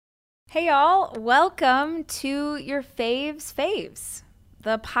Hey, y'all. Welcome to your Faves,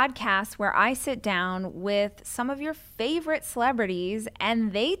 the podcast where I sit down with some of your favorite celebrities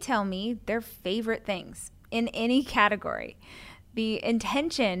and they tell me their favorite things in any category. The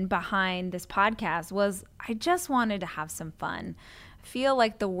intention behind this podcast was I just wanted to have some fun. I feel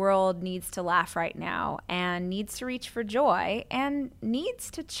like the world needs to laugh right now and needs to reach for joy and needs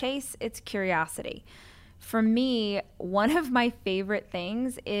to chase its curiosity. For me, one of my favorite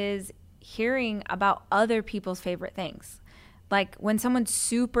things is hearing about other people's favorite things. Like when someone's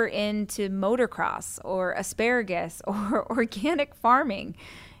super into motocross or asparagus or organic farming,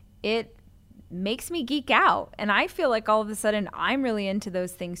 it makes me geek out. And I feel like all of a sudden I'm really into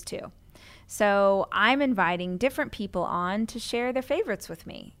those things too. So I'm inviting different people on to share their favorites with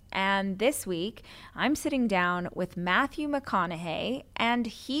me. And this week, I'm sitting down with Matthew McConaughey, and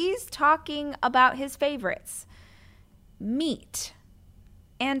he's talking about his favorites: meat,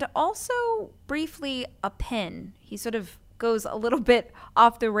 and also briefly a pen. He sort of goes a little bit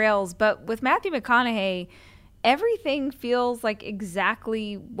off the rails, but with Matthew McConaughey, everything feels like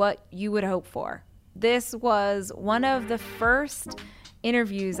exactly what you would hope for. This was one of the first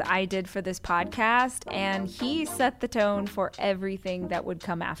interviews I did for this podcast, and he set the tone for everything that would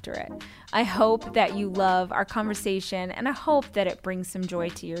come after it. I hope that you love our conversation, and I hope that it brings some joy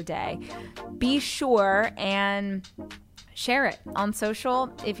to your day. Be sure and share it on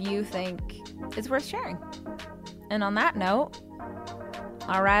social if you think it's worth sharing. And on that note,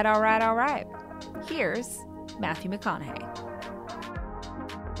 all right. Here's Matthew McConaughey.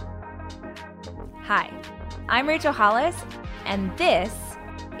 Hi, I'm Rachel Hollis, and this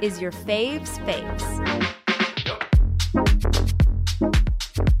is your Faves.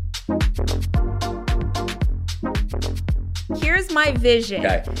 Here's my vision.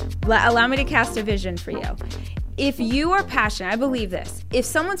 Okay. Allow me to cast a vision for you. If you are passionate, I believe this, if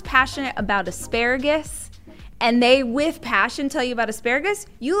someone's passionate about asparagus and they with passion tell you about asparagus,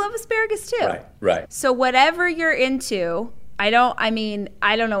 you love asparagus too. Right. So whatever you're into, I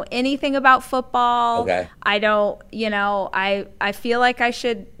don't know anything about football. Okay. I feel like I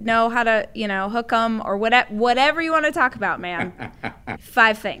should know how to, hook them or whatever you want to talk about, man.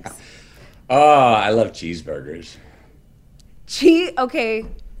 5 things. Oh, I love cheeseburgers. Okay.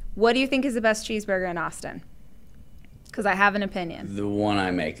 What do you think is the best cheeseburger in Austin? Because I have an opinion. The one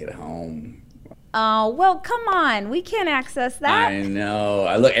I make at home. Oh, well, come on. We can't access that. I know.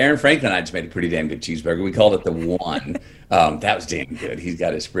 Aaron Franklin and I just made a pretty damn good cheeseburger. We called it the One. That was damn good. He's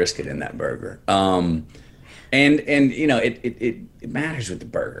got his brisket in that burger. And it matters with the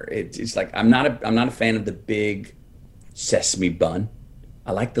burger. It's like I'm not a fan of the big sesame bun.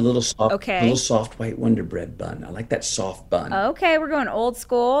 I like the little soft white Wonder Bread bun. I like that soft bun. Okay, we're going old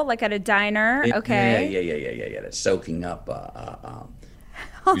school, like at a diner. Okay. Yeah. That's soaking up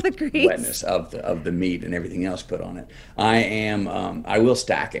all the grease, wetness of the meat and everything else put on it. I will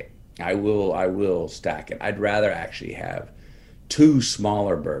stack it. I will stack it. I'd rather actually have 2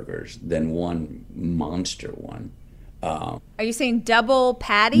 smaller burgers than one monster one. Are you saying double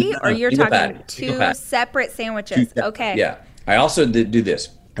patty, or you're talking 2 separate sandwiches? Okay. Yeah. I also do this.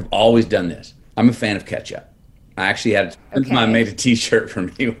 I've always done this. I'm a fan of ketchup. I actually had I made a T-shirt for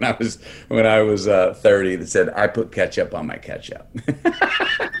me when I was 30 that said, "I put ketchup on my ketchup."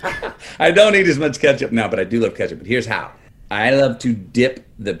 I don't eat as much ketchup now, but I do love ketchup. But here's how: I love to dip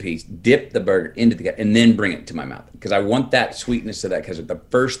the burger into the ketchup, and then bring it to my mouth because I want that sweetness of that ketchup. The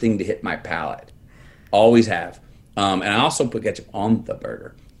first thing to hit my palate, always have. And I also put ketchup on the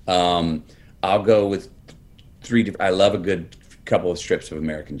burger. I'll go with 3 I love a good couple of strips of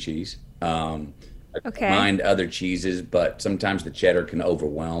American cheese. I don't mind other cheeses, but sometimes the cheddar can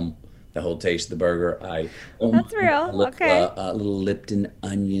overwhelm the whole taste of the burger. That's real. A little Lipton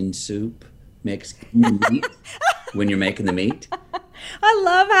onion soup mix when you're making the meat.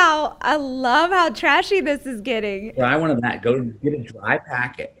 I love how trashy this is getting. Try one of that. Go get a dry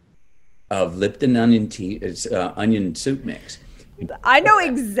packet of Lipton onion soup mix. I know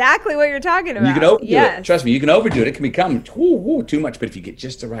exactly what you're talking about. You can overdo it. Trust me, you can overdo it. It can become too much, but if you get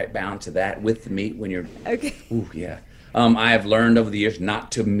just the right balance of that with the meat when you're... Okay. Ooh, yeah. I have learned over the years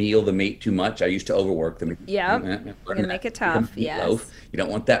not to meal the meat too much. I used to overwork the meat. Yeah. You're going to make it tough. Yes. You don't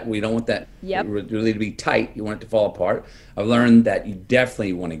want that. We don't want that Yep. really to be tight. You want it to fall apart. I've learned that you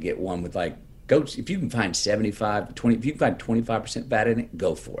definitely want to get one with if you can find 75 to 20, if you can find 25% fat in it,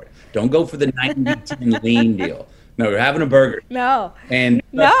 go for it. Don't go for the 90-10 lean deal. No, you're having a burger. No. And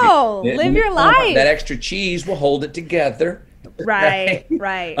live your life. That extra cheese will hold it together. Right.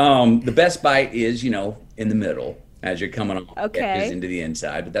 The best bite is, in the middle as you're coming on into the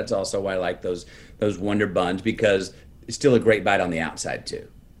inside. But that's also why I like those Wonder Buns, because it's still a great bite on the outside too.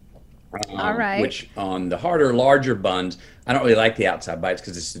 All right. which on the harder, larger buns, I don't really like the outside bites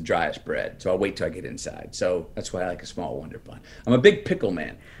because it's the driest bread. So I'll wait till I get inside. So that's why I like a small Wonder bun. I'm a big pickle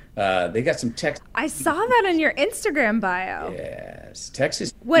man. They got some Texas. I saw that in your Instagram bio. Yes,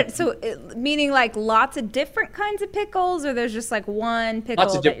 Texas. What? So, meaning like lots of different kinds of pickles, or there's just like one pickle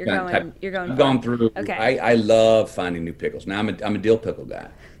Lots of that you're different going. types. You're going. I've for? gone through. Okay. I love finding new pickles. Now I'm a dill pickle guy.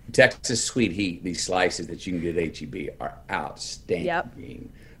 Texas Sweet Heat. These slices that you can get at HEB are outstanding. Yep.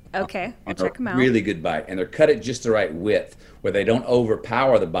 Okay, I'll check them out. Really good bite, and they're cut at just the right width where they don't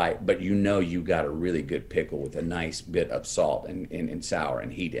overpower the bite, but you know you got a really good pickle with a nice bit of salt and sour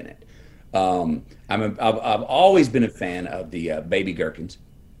and heat in it. I've always been a fan of the baby gherkins,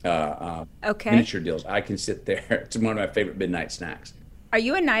 Okay. miniature dills. I can sit there. It's one of my favorite midnight snacks. Are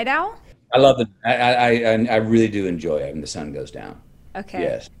you a night owl? I love the. I really do enjoy it when the sun goes down. Okay.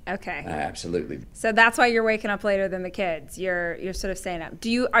 Yes. Okay. Absolutely. So that's why you're waking up later than the kids. You're sort of staying up.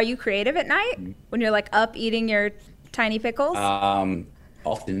 Are you creative at night when you're like up eating your tiny pickles?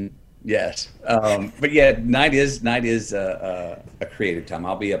 Often, yes. But yeah, night is a creative time.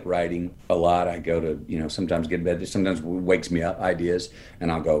 I'll be up writing a lot. I go to sometimes get in bed. Sometimes wakes me up ideas,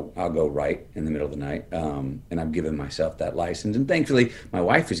 and I'll go write in the middle of the night. And I've given myself that license, and thankfully, my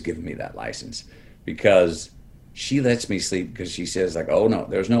wife has given me that license because she lets me sleep because she says like, oh no,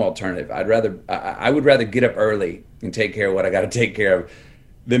 there's no alternative. I would rather get up early and take care of what I got to take care of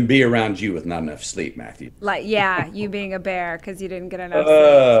than be around you with not enough sleep, Matthew. Like, yeah, you being a bear because you didn't get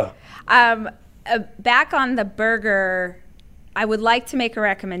enough sleep. Back on the burger, I would like to make a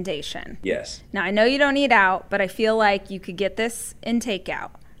recommendation. Yes. Now, I know you don't eat out, but I feel like you could get this in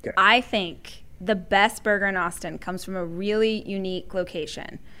takeout. Okay. I think the best burger in Austin comes from a really unique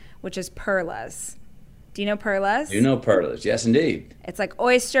location, which is Perla's. Do you know Perla's? You know Perla's, yes indeed. It's like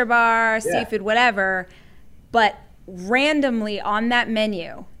oyster bar, seafood, whatever. But randomly on that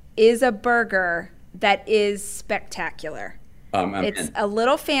menu is a burger that is spectacular. It's a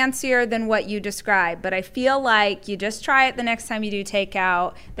little fancier than what you described, but I feel like you just try it the next time you do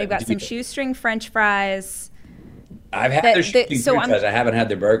takeout. They've got some shoestring French fries. I've had their shoestring French fries. I haven't had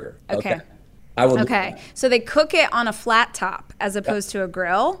their burger. Okay. I will. Okay. So they cook it on a flat top as opposed to a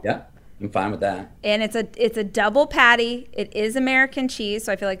grill. Yeah. I'm fine with that. And it's a double patty. It is American cheese,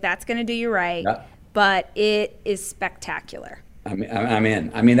 so I feel like that's going to do you right. Yeah. But it is spectacular. I'm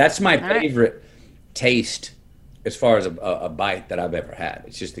in. I mean, that's my favorite taste as far as a bite that I've ever had.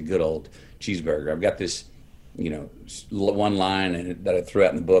 It's just a good old cheeseburger. I've got this, one line that I threw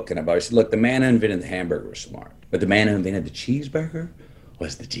out in the book, and I've always said, look, the man who invented the hamburger was smart, but the man who invented the cheeseburger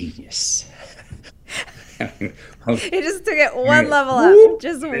was the genius. It just took it one level up.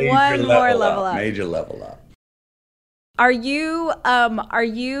 Just one more level up. Major level up. Are you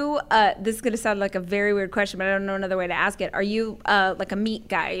this is going to sound like a very weird question, but I don't know another way to ask it. Are you like a meat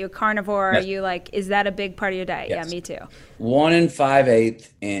guy? Are you a carnivore? Yes. Are you is that a big part of your diet? Yes. Yeah, me too. 1 5/8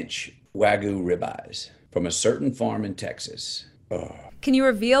 inch Wagyu ribeyes from a certain farm in Texas. Oh. Can you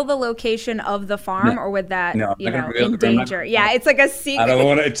reveal the location of the farm, or would that endanger? Yeah, it's like a secret. I don't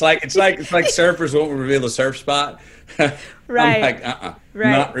want to. It's like surfers won't reveal the surf spot. Right. I'm like,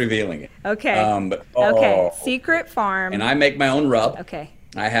 right. Not revealing it. Okay. Okay. Secret farm. And I make my own rub. Okay.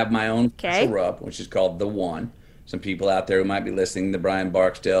 I have my own special rub, which is called The One. Some people out there who might be listening, the Brian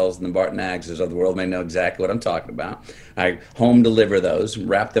Barksdales and the Barton Aggses of the world may know exactly what I'm talking about. I home deliver those,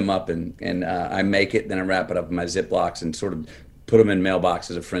 wrap them up, and I make it, then I wrap it up in my Ziplocs and sort of put them in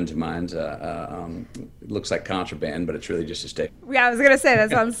mailboxes of friends of mine's. It looks like contraband, but it's really just a steak. Yeah, I was going to say, that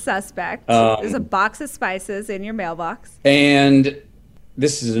sounds suspect. There's a box of spices in your mailbox. And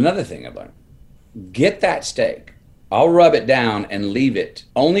this is another thing I've learned. Get that steak. I'll rub it down and leave it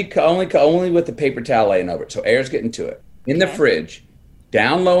only with the paper towel laying over it, so air's getting to it. In the fridge,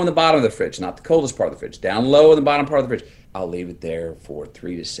 down low in the bottom of the fridge, not the coldest part of the fridge, down low in the bottom part of the fridge. I'll leave it there for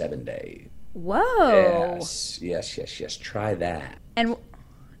 3 to 7 days. Whoa. Yes. Try that. And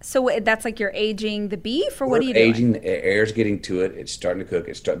so that's like you're aging the beef, or what are you doing? Aging, the air's getting to it. It's starting to cook.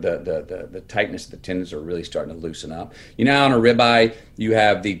 The tightness of the tendons are really starting to loosen up. On a ribeye, you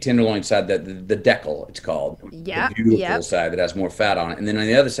have the tenderloin side, the deckle, it's called. Yeah. The beautiful side that has more fat on it. And then on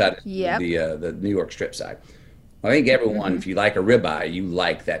the other side is the New York strip side. I think everyone, if you like a ribeye, you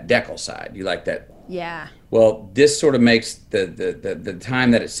like that deckle side. You like that. Yeah. Well, this sort of makes the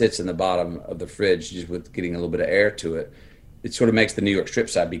time that it sits in the bottom of the fridge, just with getting a little bit of air to it, it sort of makes the New York strip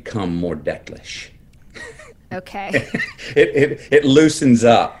side become more decklish. Okay. it loosens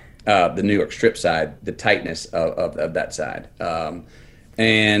up the New York strip side, the tightness of that side.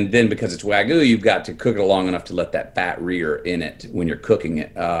 And then because it's Wagyu, you've got to cook it long enough to let that fat rear in it when you're cooking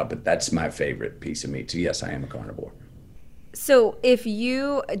it. But that's my favorite piece of meat. So yes, I am a carnivore. So if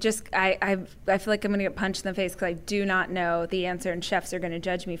you just, I feel like I'm going to get punched in the face because I do not know the answer, and chefs are going to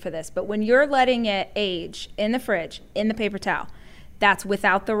judge me for this. But when you're letting it age in the fridge, in the paper towel, that's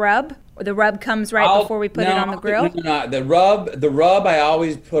without the rub? Or the rub comes before we put it on the grill? No. The rub I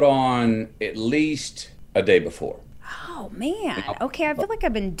always put on at least a day before. Oh, man. Okay, I feel like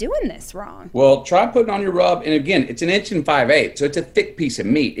I've been doing this wrong. Well, try putting on your rub, and again, it's 1 5/8 inches, so it's a thick piece of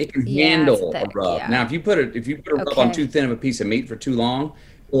meat. It can handle a rub. Yeah. Now, if you put a rub on too thin of a piece of meat for too long,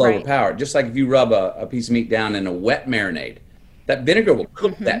 it'll overpower it. Just like if you rub a piece of meat down in a wet marinade, that vinegar will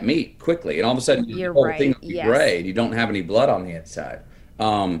cook that meat quickly, and all of a sudden, the whole thing will be gray, and you don't have any blood on the inside.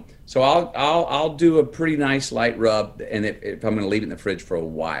 So I'll do a pretty nice light rub, and if I'm going to leave it in the fridge for a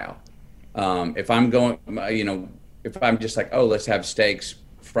while, if I'm going, if I'm just like, oh, let's have steaks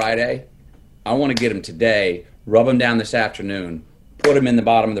Friday, I want to get them today, rub them down this afternoon, put them in the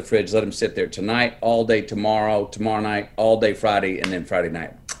bottom of the fridge, let them sit there tonight, all day tomorrow night, all day Friday, and then Friday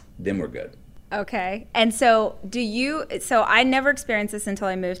night. Then we're good. Okay. And so so I never experienced this until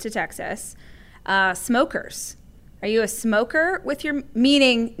I moved to Texas. Smokers. Are you a smoker with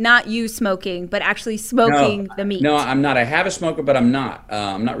meaning not you smoking, but actually smoking the meat? No, I'm not. I have a smoker, but I'm not.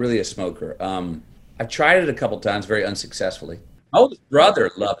 I'm not really a smoker. I've tried it a couple times, very unsuccessfully. My oldest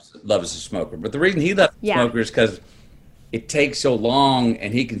brother loves a smoker, but the reason he loves a smoker is because it takes so long,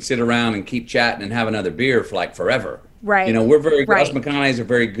 and he can sit around and keep chatting and have another beer for like forever. Right. We're us McConaughey's are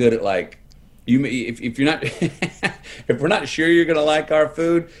very good at like, if you're not, if we're not sure you're going to like our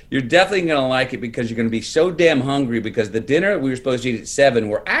food, you're definitely going to like it because you're going to be so damn hungry because the dinner we were supposed to eat at 7,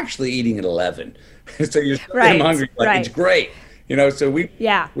 we're actually eating at 11. So you're so damn hungry. It's great. So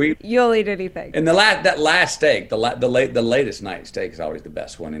you'll eat anything. And that last steak, the latest night steak is always the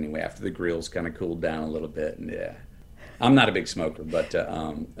best one anyway. After the grill's kind of cooled down a little bit, and I'm not a big smoker, but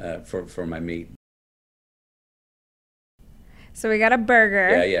for my meat. So we got a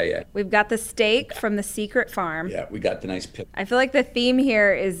burger. Yeah. We've got the steak from the Secret Farm. Yeah, we got the nice pit. I feel like the theme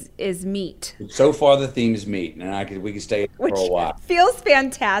here is meat. So far, the theme is meat, and we could stay for a while. Feels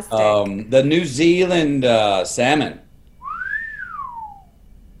fantastic. The New Zealand salmon.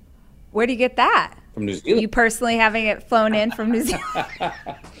 Where do you get that? From New Zealand. You personally having it flown in from New Zealand?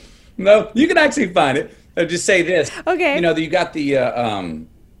 No, you can actually find it. I'll just say this. Okay. You got the,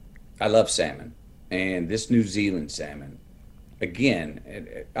 I love salmon. And this New Zealand salmon, again,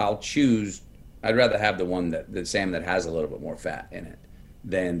 I'd rather have the salmon that has a little bit more fat in it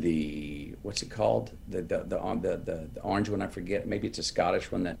than what's it called? The orange one, I forget. Maybe it's a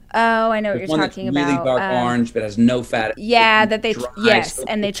Scottish one Oh, I know what you're talking about. Really dark orange, but has no fat. Yeah,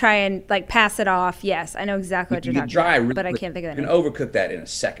 and they try and like pass it off. Yes, I know exactly what you're talking about, but I can't think of it. You can overcook that in a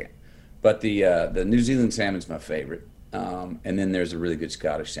second. But the New Zealand salmon's my favorite. And then there's a really good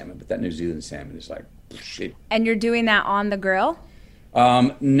Scottish salmon, but that New Zealand salmon is like shit. And you're doing that on the grill?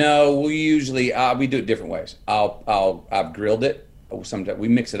 No, we usually we do it different ways. I've grilled it. Sometimes we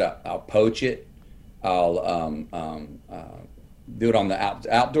mix it up. I'll poach it. I'll do it on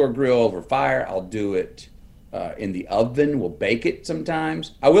the outdoor grill over fire. I'll do it in the oven. We'll bake it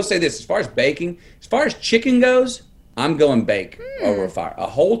sometimes. I will say this: as far as baking, as far as chicken goes, I'm going bake over fire. A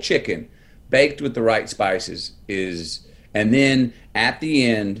whole chicken baked with the right spices and then at the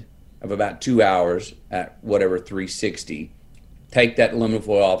end of about 2 hours at whatever 360, take that aluminum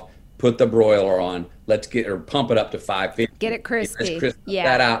foil off. Put the broiler on. Pump it up to 550. Get it crispy.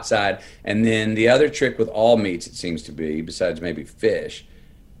 That outside. And then the other trick with all meats, it seems to be, besides maybe fish,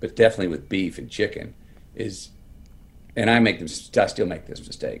 but definitely with beef and chicken, is, and I still make this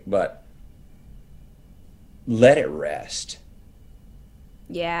mistake, but let it rest.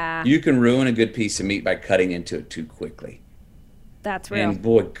 Yeah. You can ruin a good piece of meat by cutting into it too quickly. That's real. And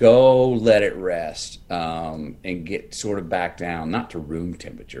boy, go let it rest and get sort of back down, not to room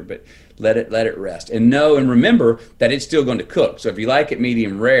temperature, but let it rest. And remember that it's still going to cook. So if you like it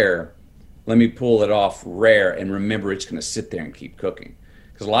medium rare, let me pull it off rare and remember it's going to sit there and keep cooking.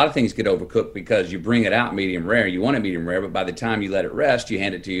 Because a lot of things get overcooked because you bring it out medium rare, you want it medium rare, but by the time you let it rest, you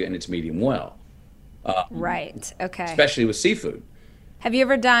hand it to you and it's medium well. Right. Okay. Especially with seafood. Have you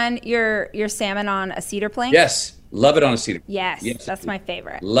ever done your salmon on a cedar plank? Yes. Love it on a cedar. Yes, that's my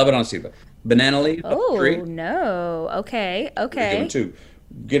favorite. Love it on a cedar. Banana leaf. Oh, no. Okay. Doing two.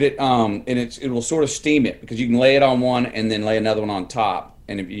 Get it, and it will sort of steam it because you can lay it on one and then lay another one on top.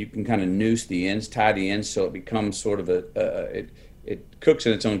 And if you can kind of noose the ends, tie the ends so it becomes sort of it cooks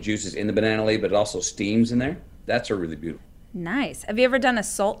in its own juices in the banana leaf, but it also steams in there. That's a really beautiful. Nice. Have you ever done a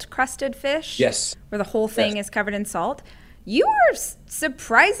salt crusted fish? Yes. Where the whole thing is covered in salt? You are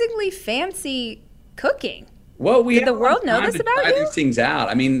surprisingly fancy cooking. Well, we Did the have a lot of world know time this to about try you? these things out.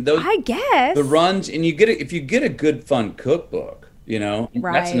 I mean, those I guess. the runs, and if you get a good fun cookbook, that's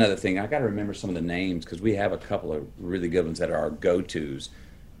Right. another thing. I got to remember some of the names because we have a couple of really good ones that are our go-tos.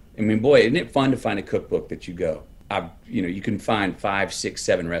 I mean, boy, isn't it fun to find a cookbook that you can find 5, 6,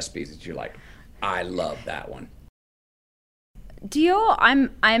 7 recipes that you're like, I love that one.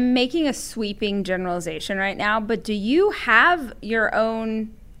 I'm making a sweeping generalization right now, but do you have your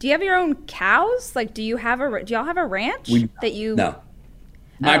own cows? Like, do y'all have a ranch that you? No.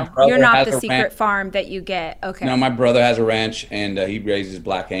 My brother you're not has the a secret ranch. farm that you get. Okay. No, my brother has a ranch, and he raises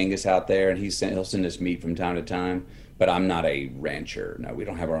Black Angus out there, and he'll send us meat from time to time. But I'm not a rancher. No, we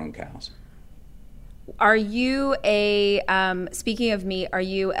don't have our own cows. Are you speaking of meat, are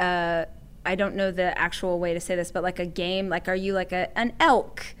you I don't know the actual way to say this, but like a game, like are you like an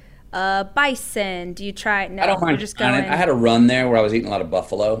elk, a bison? Do you try? No, I don't mind you're just trying going. it. I had a run there where I was eating a lot of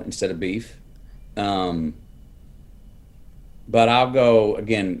buffalo instead of beef. But I'll go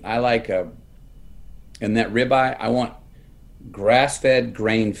again. I like in that ribeye, I want grass-fed,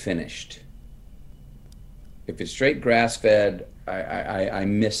 grain-finished. If it's straight grass-fed, I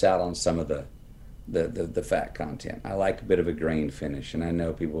miss out on some of the fat content. I like a bit of a grain finish, and I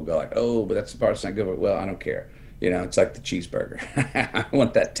know people will go like, "Oh, but that's the part that's not good." Well, I don't care. It's like the cheeseburger. I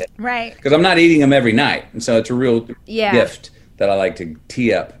want that taste. Right. Because I'm not eating them every night, and so it's a real Yeah. gift that I like to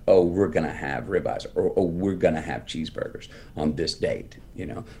tee up. Oh, we're gonna have ribeyes, or oh, we're gonna have cheeseburgers on this date.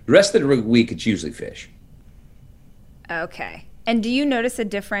 The rest of the week it's usually fish. Okay. And do you notice a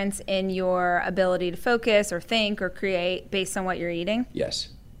difference in your ability to focus or think or create based on what you're eating? Yes.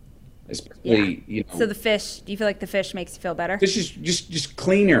 Especially, So the fish, do you feel like the fish makes you feel better? This is just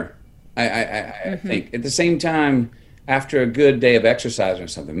cleaner. I think at the same time, after a good day of exercise or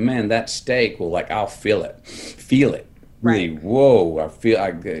something, man, that steak will I'll feel it. Really, Right. whoa! I feel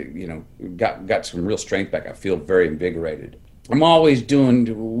got some real strength back. I feel very invigorated. I'm always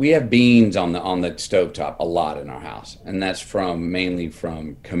we have beans on the stovetop a lot in our house, and that's mainly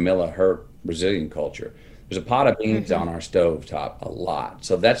from Camilla, her Brazilian culture. There's a pot of beans on our stovetop a lot.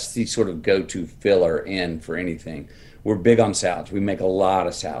 So that's the sort of go-to filler in for anything. We're big on salads. We make a lot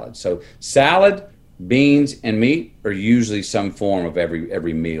of salads. So salad, beans, and meat are usually some form of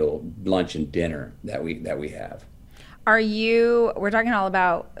every meal, lunch and dinner that we have. We're talking all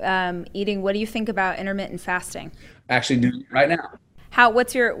about eating. What do you think about intermittent fasting? Actually doing it right now.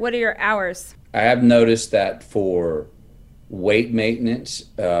 What are your hours? I have noticed that for weight maintenance,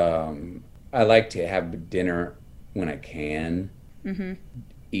 I like to have dinner when I can,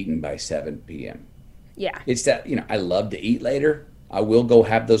 eaten by 7 p.m. Yeah. It's that, I love to eat later. I will go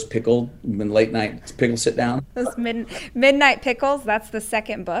have those late night pickle sit down. Those midnight pickles, that's the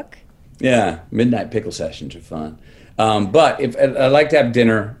second book. Yeah, midnight pickle sessions are fun. But if I like to have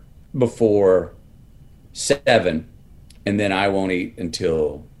dinner before 7, and then I won't eat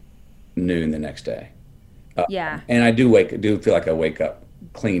until noon the next day. Yeah. And I do feel like I wake up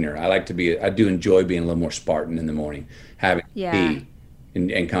cleaner. I do enjoy being a little more Spartan in the morning, having tea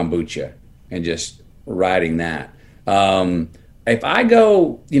and kombucha and just riding that. If I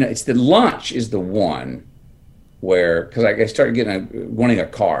go, it's the lunch is the one where, because I started wanting a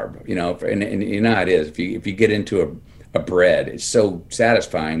carb, and how it is. If you get into a bread, it's so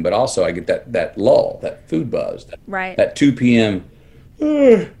satisfying, but also I get that lull, that food buzz, that 2 p.m.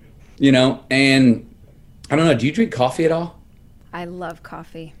 And I don't know. Do you drink coffee at all? I love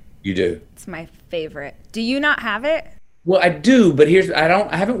coffee. You do. It's my favorite. Do you not have it? Well, I do, but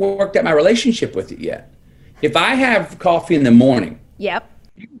I haven't worked out my relationship with it yet. If I have coffee in the morning, Yep.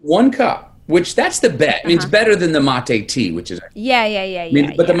 1 cup, which that's the bet. I mean, it's better than the mate tea, which is Yeah.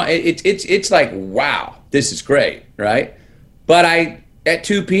 but it's like, wow, this is great, right? But at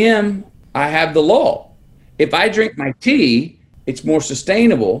 2 p.m. I have the lull. If I drink my tea, it's more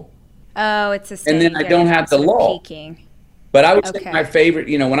sustainable. Oh, it's sustainable. And then I don't have the lull. Peaking. But I would say my favorite,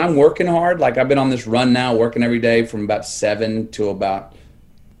 when I'm working hard, like I've been on this run now, working every day from about 7 to about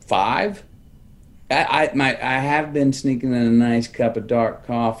 5. I have been sneaking in a nice cup of dark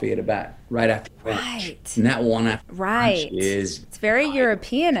coffee at about right after lunch. Right. And that one after Right. lunch is It's very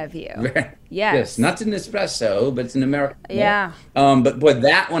European of you. Yes. Not an espresso, but it's an American. Yeah. But boy,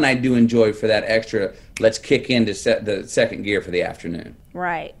 that one I do enjoy for that extra. Let's kick into the second gear for the afternoon.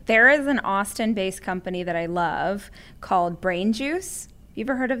 Right. There is an Austin-based company that I love called Brain Juice. You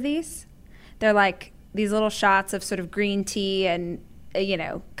ever heard of these? They're like these little shots of sort of green tea and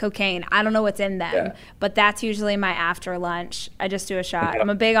cocaine. I don't know what's in them, but that's usually my after lunch. I just do a shot. I'm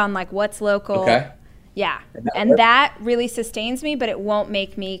a big on like what's local. Okay. Yeah. And that really sustains me, but it won't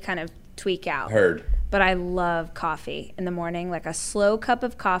make me kind of tweak out. Heard. But I love coffee in the morning, like a slow cup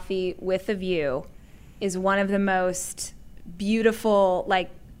of coffee with a view is one of the most beautiful, like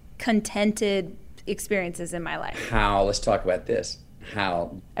contented experiences in my life. How? Let's talk about this.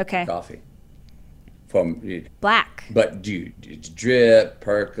 How? Okay. Coffee. From black. But do you drip,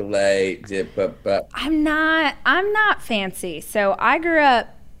 percolate, dip up? I'm not fancy. So I grew up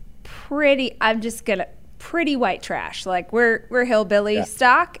pretty white trash. Like we're hillbilly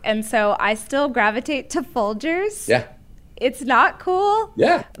stock, and so I still gravitate to Folgers. Yeah. It's not cool.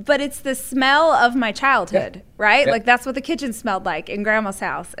 Yeah. But it's the smell of my childhood, right? Yeah. Like that's what the kitchen smelled like in Grandma's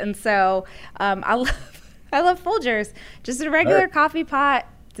house. And so I love Folgers. Just a regular coffee pot.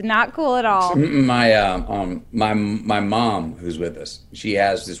 It's not cool at all. My mom, who's with us, she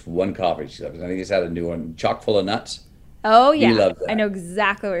has this one coffee she loves. I think it's had a new one, chock full of nuts. Oh yeah, we love that. I know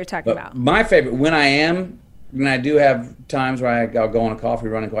exactly what you're talking about. My favorite, when I do have times where I'll go on a coffee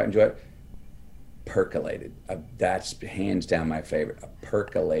run and quite enjoy it, percolated. That's hands down my favorite. A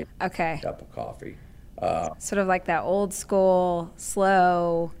percolated cup of coffee. Sort of like that old school,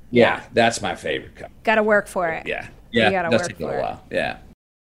 slow. Yeah, that's my favorite cup. Got to work for it. Yeah, you gotta that's work taking a while. Yeah.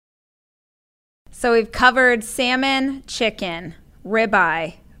 So we've covered salmon, chicken,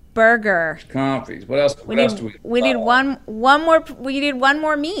 ribeye, burger. Coffees. What else? We need one more. We need one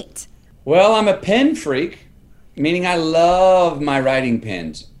more meat. Well, I'm a pen freak, meaning I love my writing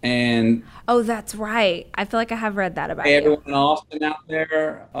pens. And oh, that's right. I feel like I have read that about you. you. Everyone in Austin out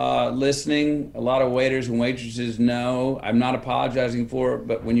there listening, a lot of waiters and waitresses know I'm not apologizing for it,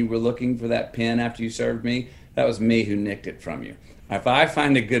 but when you were looking for that pen after you served me, that was me who nicked it from you. If I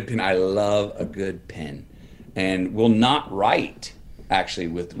find a good pen, I love a good pen, and will not write actually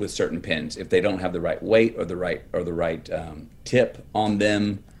with certain pens if they don't have the right weight or the right tip on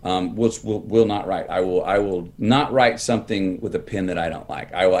them. Will not write. I will not write something with a pen that I don't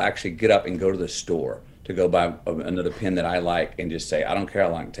like. I will actually get up and go to the store to go buy another pen that I like and just say, I don't care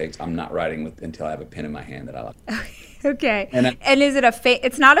how long it takes. I'm not writing until I have a pen in my hand that I like. Okay. And is it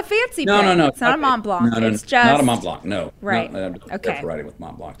it's not a fancy pen? No. It's not a Mont Blanc. No, it's just not a Mont Blanc. No. Right. No, okay. For writing with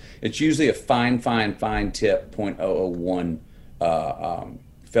Mont Blanc. It's usually a fine tip, .001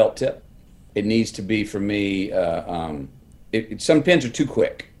 felt tip. It needs to be, for me, some pens are too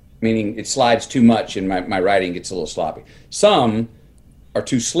quick, meaning it slides too much and my writing gets a little sloppy. Some are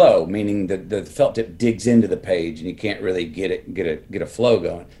too slow, meaning that the felt tip digs into the page and you can't really get a flow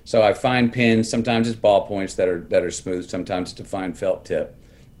going. So I find pens, sometimes it's ballpoints that are smooth, sometimes it's a fine felt tip.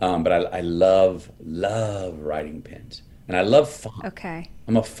 But I love writing pens. And I love font. Okay.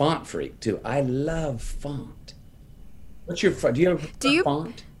 I'm a font freak too. I love font. What's your do you have a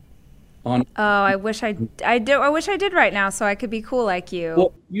font? Oh, I wish I did right now so I could be cool like you.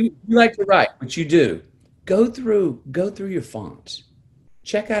 Well, you like to write, but you do. Go through your fonts.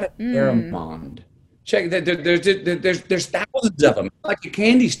 Check out Garamond. Check that there's thousands of them, like a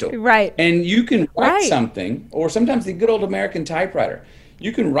candy store. Right. And you can write something, or sometimes the good old American typewriter.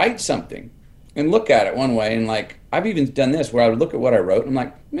 You can write something and look at it one way, and like I've even done this where I would look at what I wrote and I'm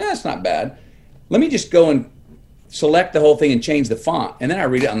like, yeah, that's not bad. Let me just go and select the whole thing and change the font, and then I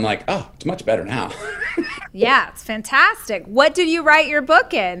read it. I'm like, oh, it's much better now. Yeah, it's fantastic. What did you write your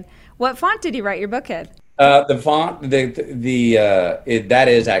book in? What font did you write your book in? The font, that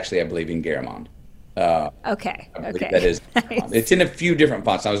is actually, I believe, in Garamond. Okay. That is. Nice. It's in a few different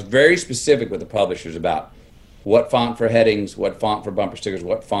fonts. I was very specific with the publishers about what font for headings, what font for bumper stickers,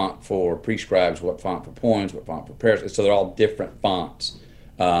 what font for prescribes, what font for poems, what font for prayers. So they're all different fonts.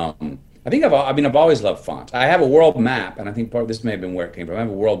 I think I've always loved fonts. I have a world map, and I think part of this may have been where it came from. I have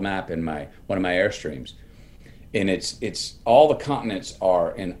a world map in one of my Airstreams, and it's all the continents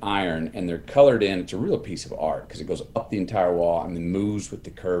are in iron and they're colored in. It's a real piece of art because it goes up the entire wall and then moves with the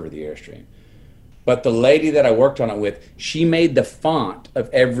curve of the Airstream. But the lady that I worked on it with, she made the font of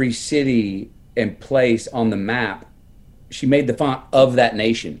every city and place on the map. She made the font of that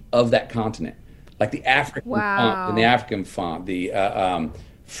nation, of that continent, like the African font and the African font. The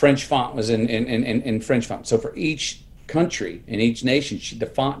French font was in French font. So for each country and each nation, the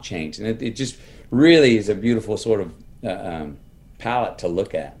font changed, and it just really is a beautiful sort of palette to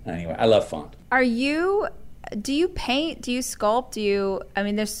look at. Anyway, I love font. Do you paint? Do you sculpt? I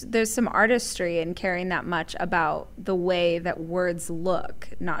mean, there's some artistry in caring that much about the way that words look,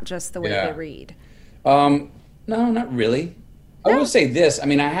 not just the way they read. No, not really. I will say this. I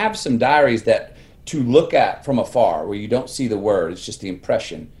mean, I have some diaries that to look at from afar where you don't see the word, it's just the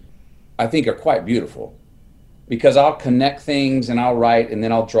impression, I think are quite beautiful. Because I'll connect things and I'll write and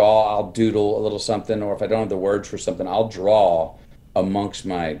then I'll draw, I'll doodle a little something, or if I don't have the words for something, I'll draw amongst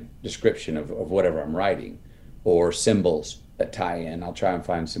my description of whatever I'm writing, or symbols that tie in. I'll try and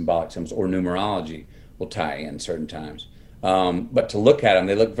find symbolic symbols, or numerology will tie in certain times. But to look at them,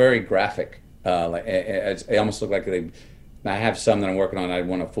 they look very graphic They almost look like I have some that I'm working on. I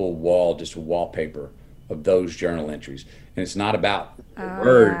want a full wall, just wallpaper of those journal entries. And it's not about the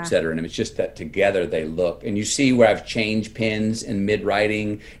words that are in them. It's just that together they look. And you see where I've changed pens in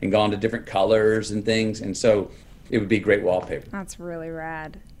mid-writing and gone to different colors and things. And so it would be great wallpaper. That's really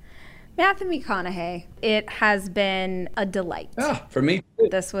rad. Matthew McConaughey, it has been a delight. For me too.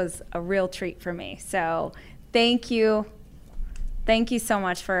 This was a real treat for me. So thank you. Thank you so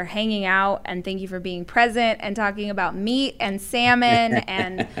much for hanging out, and thank you for being present and talking about meat and salmon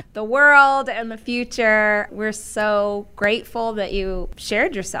and the world and the future. We're so grateful that you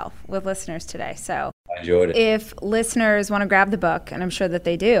shared yourself with listeners today. So I enjoyed it. If listeners want to grab the book, and I'm sure that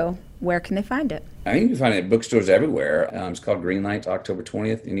they do, where can they find it? I think you can find it at bookstores everywhere. It's called Greenlight, October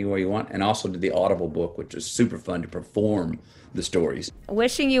 20th, anywhere you want. And also did the Audible book, which is super fun to perform the stories.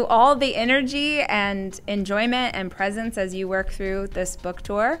 Wishing you all the energy and enjoyment and presence as you work through this book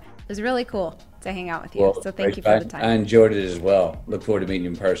tour. It was really cool to hang out with you. So thank you for the time. I enjoyed it as well. Look forward to meeting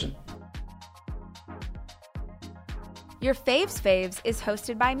you in person. Your Faves is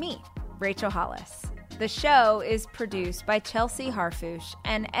hosted by me, Rachel Hollis. The show is produced by Chelsea Harfouche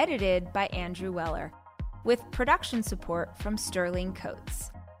and edited by Andrew Weller, with production support from Sterling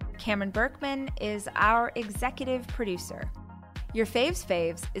Coates. Cameron Berkman is our executive producer. Your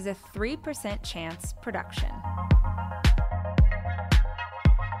Faves is a 3% chance production.